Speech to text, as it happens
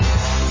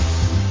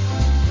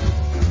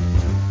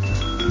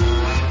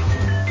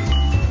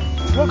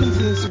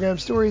Instagram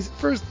stories.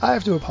 First, I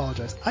have to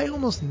apologize. I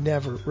almost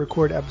never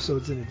record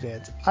episodes in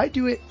advance. I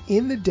do it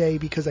in the day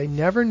because I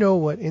never know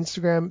what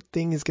Instagram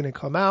thing is going to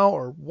come out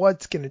or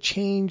what's going to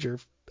change, or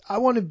I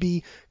want to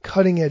be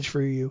cutting edge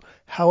for you.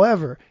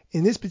 However,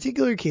 in this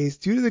particular case,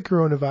 due to the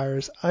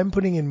coronavirus, I'm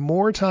putting in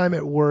more time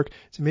at work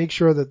to make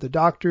sure that the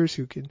doctors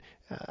who can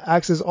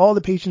access all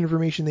the patient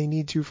information they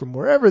need to from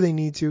wherever they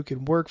need to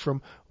can work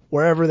from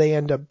wherever they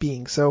end up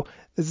being. So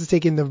this is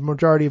taking the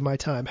majority of my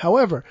time.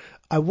 However,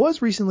 I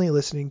was recently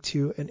listening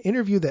to an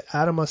interview that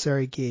Adam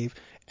Mosseri gave,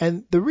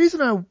 and the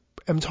reason I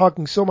am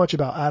talking so much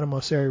about Adam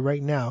Mosseri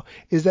right now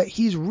is that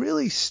he's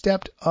really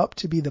stepped up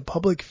to be the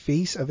public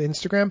face of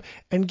Instagram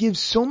and gives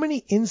so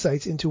many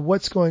insights into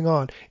what's going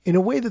on in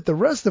a way that the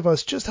rest of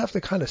us just have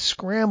to kind of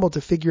scramble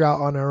to figure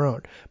out on our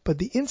own. But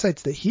the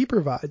insights that he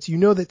provides, you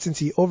know that since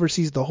he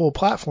oversees the whole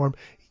platform,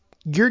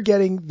 you're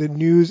getting the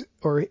news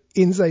or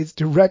insights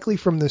directly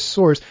from the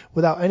source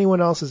without anyone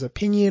else's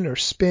opinion or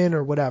spin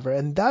or whatever.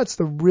 And that's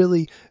the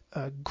really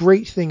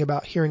great thing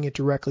about hearing it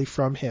directly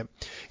from him.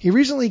 He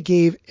recently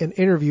gave an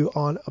interview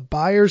on a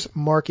Buyer's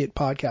Market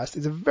podcast.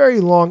 It's a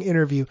very long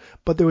interview,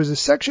 but there was a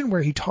section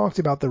where he talked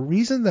about the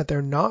reason that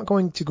they're not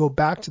going to go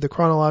back to the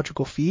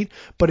chronological feed,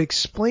 but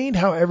explained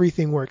how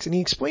everything works. And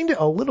he explained it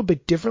a little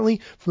bit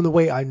differently from the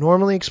way I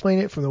normally explain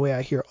it, from the way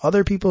I hear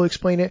other people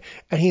explain it.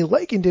 And he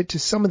likened it to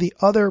some of the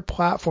other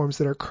platforms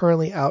that are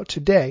currently out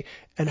today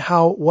and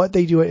how what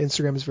they do at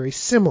Instagram is very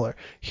similar.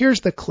 Here's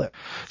the clip.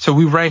 So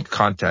we rank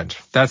content.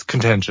 That's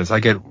contentious. I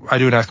do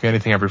an Ask Me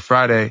Anything every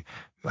Friday.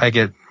 I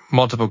get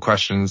multiple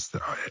questions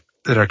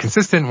that are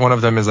consistent. One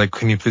of them is like,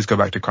 can you please go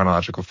back to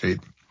chronological feed?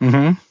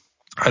 Mm-hmm.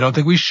 I don't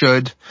think we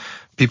should.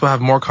 People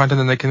have more content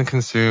than they can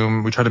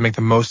consume. We try to make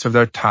the most of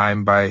their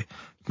time by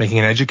making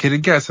an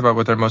educated guess about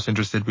what they're most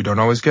interested. We don't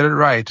always get it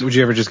right. Would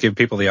you ever just give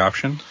people the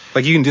option?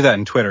 Like you can do that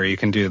in Twitter. You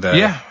can do that.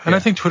 Yeah. And I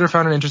think Twitter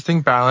found an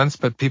interesting balance,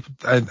 but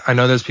I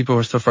know there's people who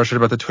are still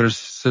frustrated about the Twitter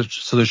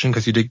solution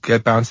because you did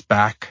get bounced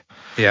back.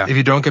 Yeah. If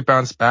you don't get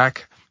bounced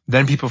back,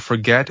 then people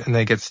forget and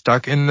they get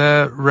stuck in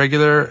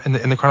the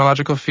in the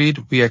chronological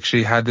feed. We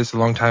actually had this a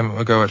long time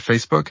ago at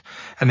Facebook,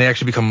 and they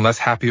actually become less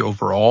happy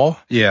overall.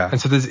 Yeah.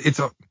 And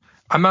so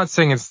I'm not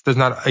saying there's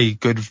not a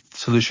good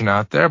solution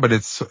out there, but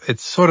it's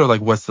sort of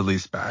like what's the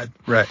least bad.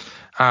 Right.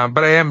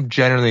 But I am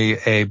generally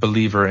a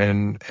believer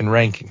in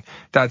ranking.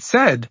 That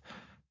said,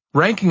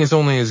 ranking is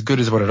only as good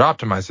as what it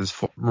optimizes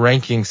for.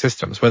 Ranking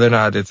systems, whether or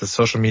not it's a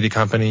social media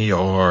company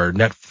or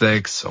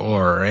Netflix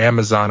or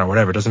Amazon or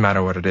whatever, it doesn't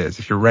matter what it is.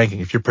 If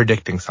you're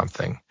predicting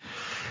something,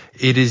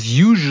 it is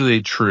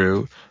usually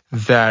true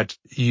that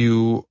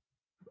you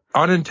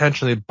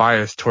unintentionally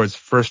bias towards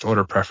first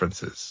order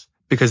preferences,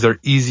 because they're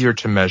easier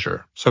to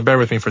measure. So bear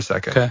with me for a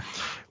second. Okay.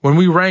 When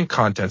we rank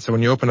content, so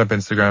when you open up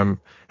Instagram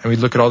and we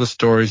look at all the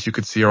stories you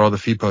could see or all the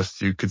feed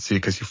posts you could see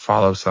because you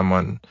follow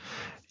someone,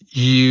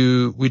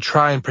 we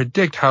try and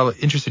predict how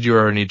interested you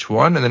are in each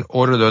one and then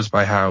order those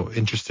by how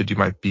interested you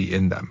might be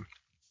in them.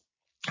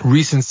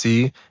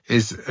 Recency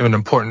is an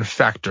important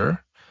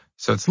factor.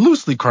 So it's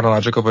loosely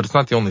chronological, but it's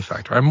not the only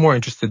factor. I'm more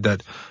interested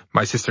that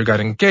my sister got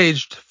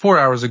engaged 4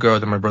 hours ago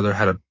than my brother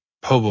had a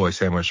po' boy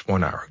sandwich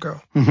 1 hour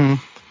ago. Mm-hmm.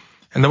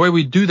 And the way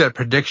we do that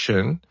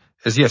prediction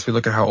is, yes, we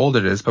look at how old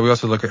it is, but we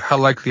also look at how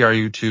likely are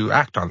you to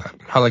act on that,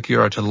 how likely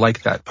you are to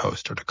like that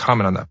post or to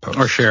comment on that post.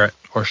 Or share it.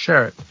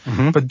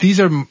 Mm-hmm. But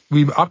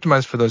we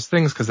optimize for those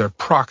things because they're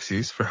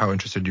proxies for how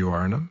interested you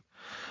are in them.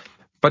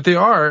 But they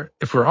are,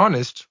 if we're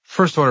honest,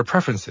 first order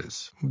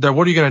preferences. They're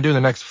what are you going to do in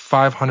the next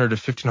 500 to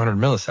 1500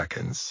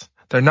 milliseconds?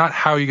 They're not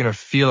how you're going to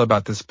feel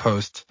about this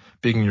post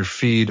being in your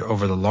feed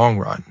over the long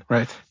run.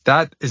 Right.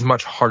 That is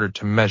much harder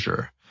to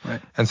measure. Right.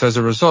 And so as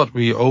a result,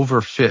 we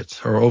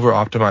overfit or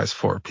over-optimize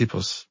for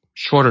people's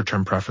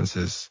shorter-term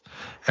preferences,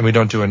 and we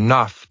don't do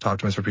enough to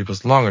optimize for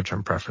people's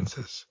longer-term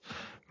preferences.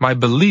 My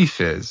belief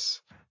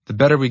is the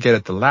better we get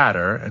at the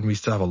latter, and we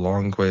still have a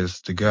long ways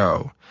to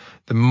go,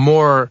 the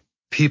more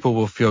people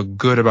will feel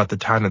good about the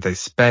time that they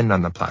spend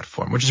on the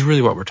platform, which is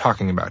really what we're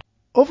talking about.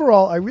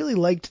 Overall, I really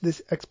liked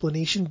this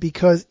explanation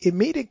because it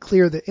made it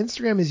clear that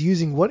Instagram is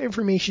using what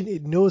information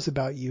it knows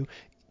about you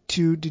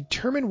to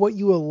determine what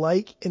you will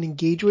like and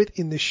engage with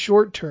in the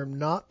short term,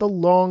 not the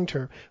long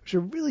term, which is a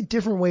really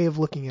different way of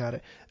looking at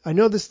it. I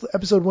know this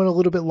episode went a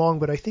little bit long,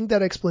 but I think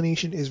that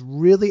explanation is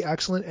really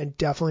excellent and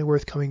definitely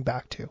worth coming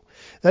back to.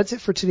 That's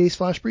it for today's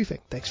Flash Briefing.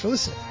 Thanks for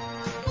listening.